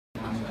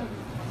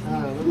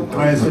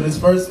Alright, so this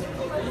first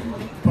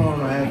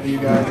poem I have for you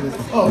guys is,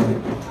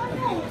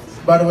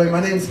 by the way,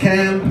 my name's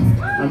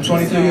Cam. I'm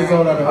 22 years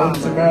old out of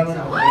Oakland, Maryland.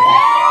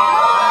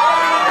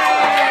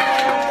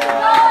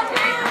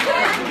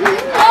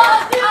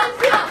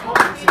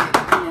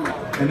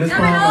 And this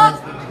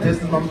poem, this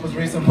is my most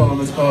recent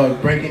poem, it's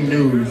called Breaking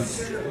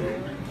News.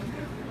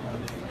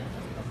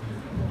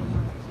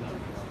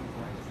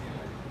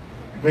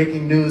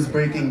 Breaking news,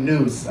 breaking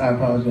news. I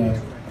apologize.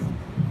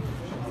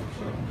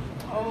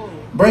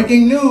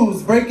 Breaking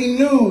news, breaking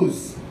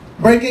news.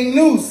 Breaking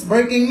news,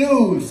 breaking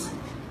news.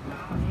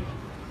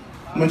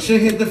 When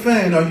shit hit the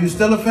fan, are you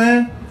still a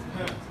fan?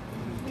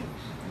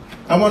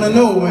 I want to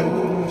know,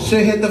 when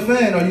shit hit the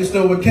fan, are you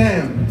still with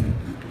Cam?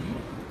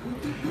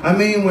 I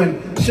mean,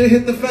 when shit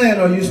hit the fan,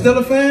 are you still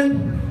a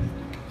fan?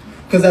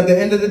 Because at the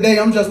end of the day,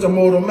 I'm just a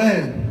mortal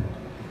man.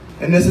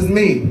 And this is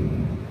me.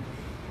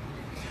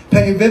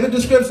 Painting vivid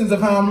descriptions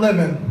of how I'm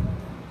living.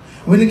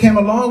 We done came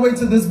a long way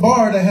to this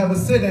bar to have a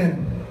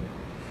sit-in.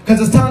 Because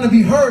it's time to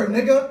be heard,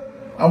 nigga.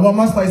 I want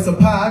my slice of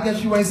pie. I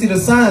guess you ain't see the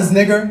signs,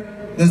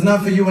 nigga. There's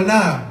none for you and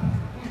I.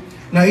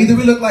 Now, either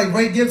we look like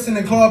Ray Gibson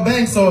and Claude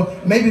Banks, or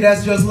maybe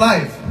that's just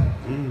life.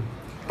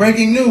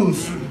 Breaking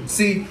news.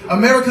 See,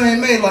 America ain't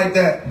made like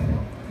that.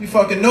 You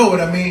fucking know what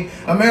I mean.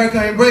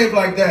 America ain't brave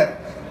like that.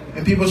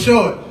 And people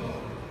show it.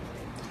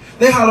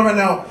 They hollering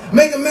out,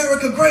 "Make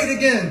America great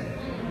again."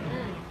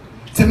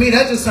 To me,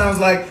 that just sounds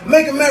like,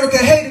 "Make America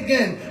hate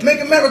again. Make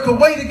America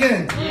wait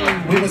again."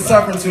 We've been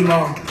suffering too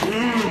long.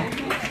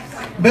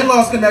 Been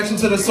lost connection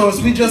to the source.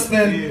 We just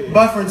been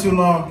buffering too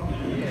long.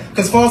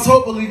 Because false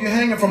hope will leave you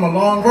hanging from a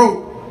long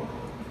rope.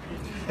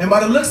 And by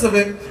the looks of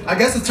it, I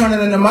guess it's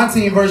turning into my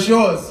team versus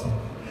yours.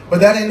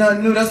 But that ain't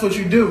nothing new, that's what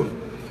you do.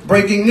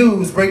 Breaking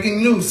news,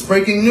 breaking news,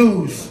 breaking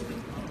news.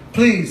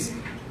 Please,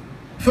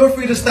 feel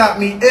free to stop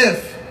me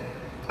if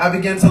I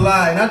begin to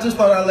lie. And I just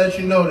thought I'd let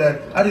you know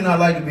that I do not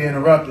like to be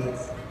interrupted.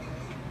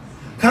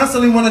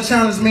 Constantly want to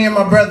challenge me and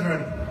my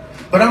brethren.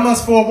 But I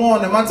must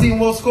forewarn that my team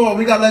will score.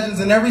 We got legends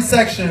in every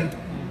section.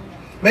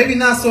 Maybe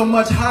not so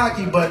much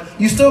hockey, but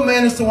you still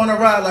manage to want to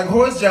ride like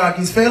horse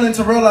jockeys, failing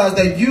to realize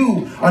that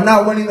you are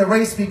not winning the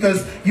race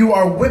because you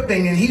are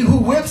whipping, and he who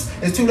whips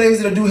is too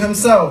lazy to do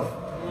himself.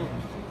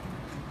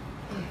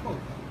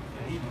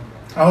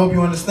 I hope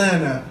you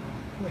understand that.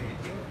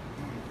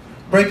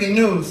 Breaking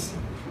news.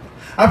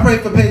 I pray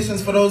for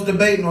patience for those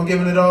debating on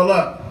giving it all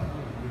up.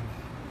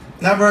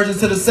 Not virgins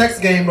to the sex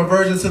game, but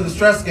virgins to the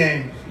stress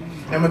game.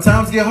 And when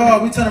times get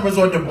hard, we tend to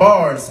resort to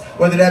bars,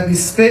 whether that be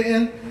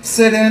spitting,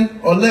 sitting,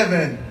 or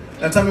living.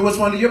 Now tell me which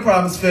one of your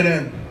problems fit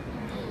in.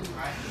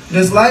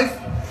 This life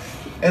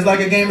is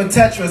like a game of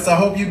Tetris. I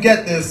hope you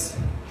get this.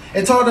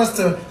 It taught us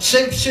to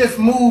shape, shift,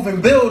 move,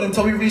 and build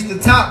until we reach the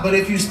top. But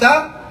if you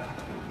stop,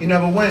 you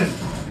never win.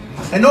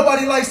 And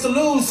nobody likes to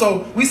lose,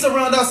 so we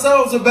surround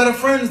ourselves with better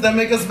friends that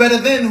make us better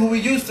than who we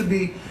used to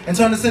be and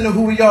turn us into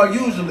who we are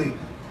usually.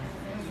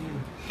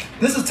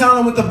 This is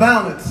talent with a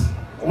balance,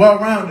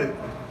 well-rounded.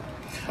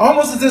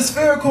 Almost as if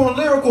Spherical and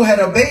Lyrical had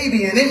a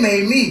baby and they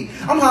made me.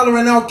 I'm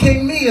hollering out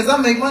King Me as I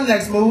make my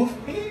next move.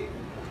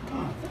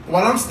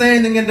 While I'm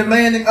standing and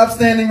demanding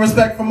upstanding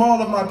respect from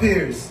all of my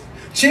peers.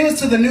 Cheers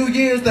to the new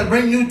years that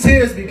bring new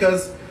tears,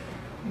 because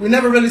we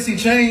never really see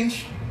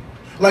change.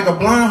 Like a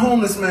blind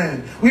homeless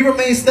man, we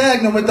remain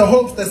stagnant with the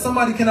hopes that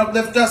somebody can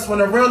uplift us when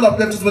the real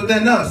uplift is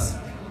within us.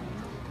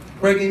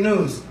 Breaking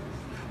news.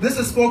 This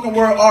is spoken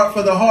word art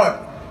for the heart.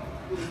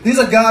 These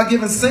are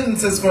God-given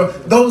sentences for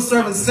those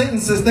serving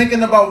sentences,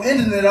 thinking about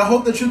ending it. I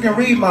hope that you can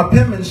read my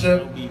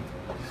penmanship.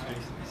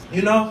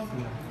 You know,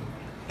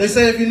 they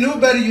say if you knew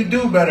better, you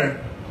do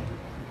better.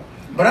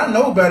 But I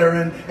know better,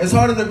 and it's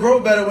harder to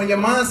grow better when your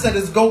mindset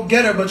is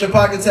go-getter, but your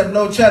pockets have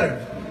no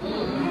cheddar.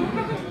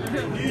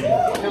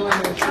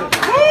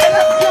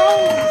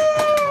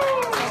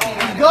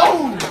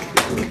 Go!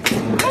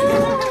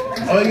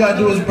 All you gotta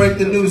do is break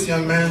the news,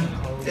 young man.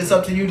 It's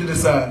up to you to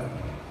decide.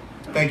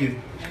 Thank you.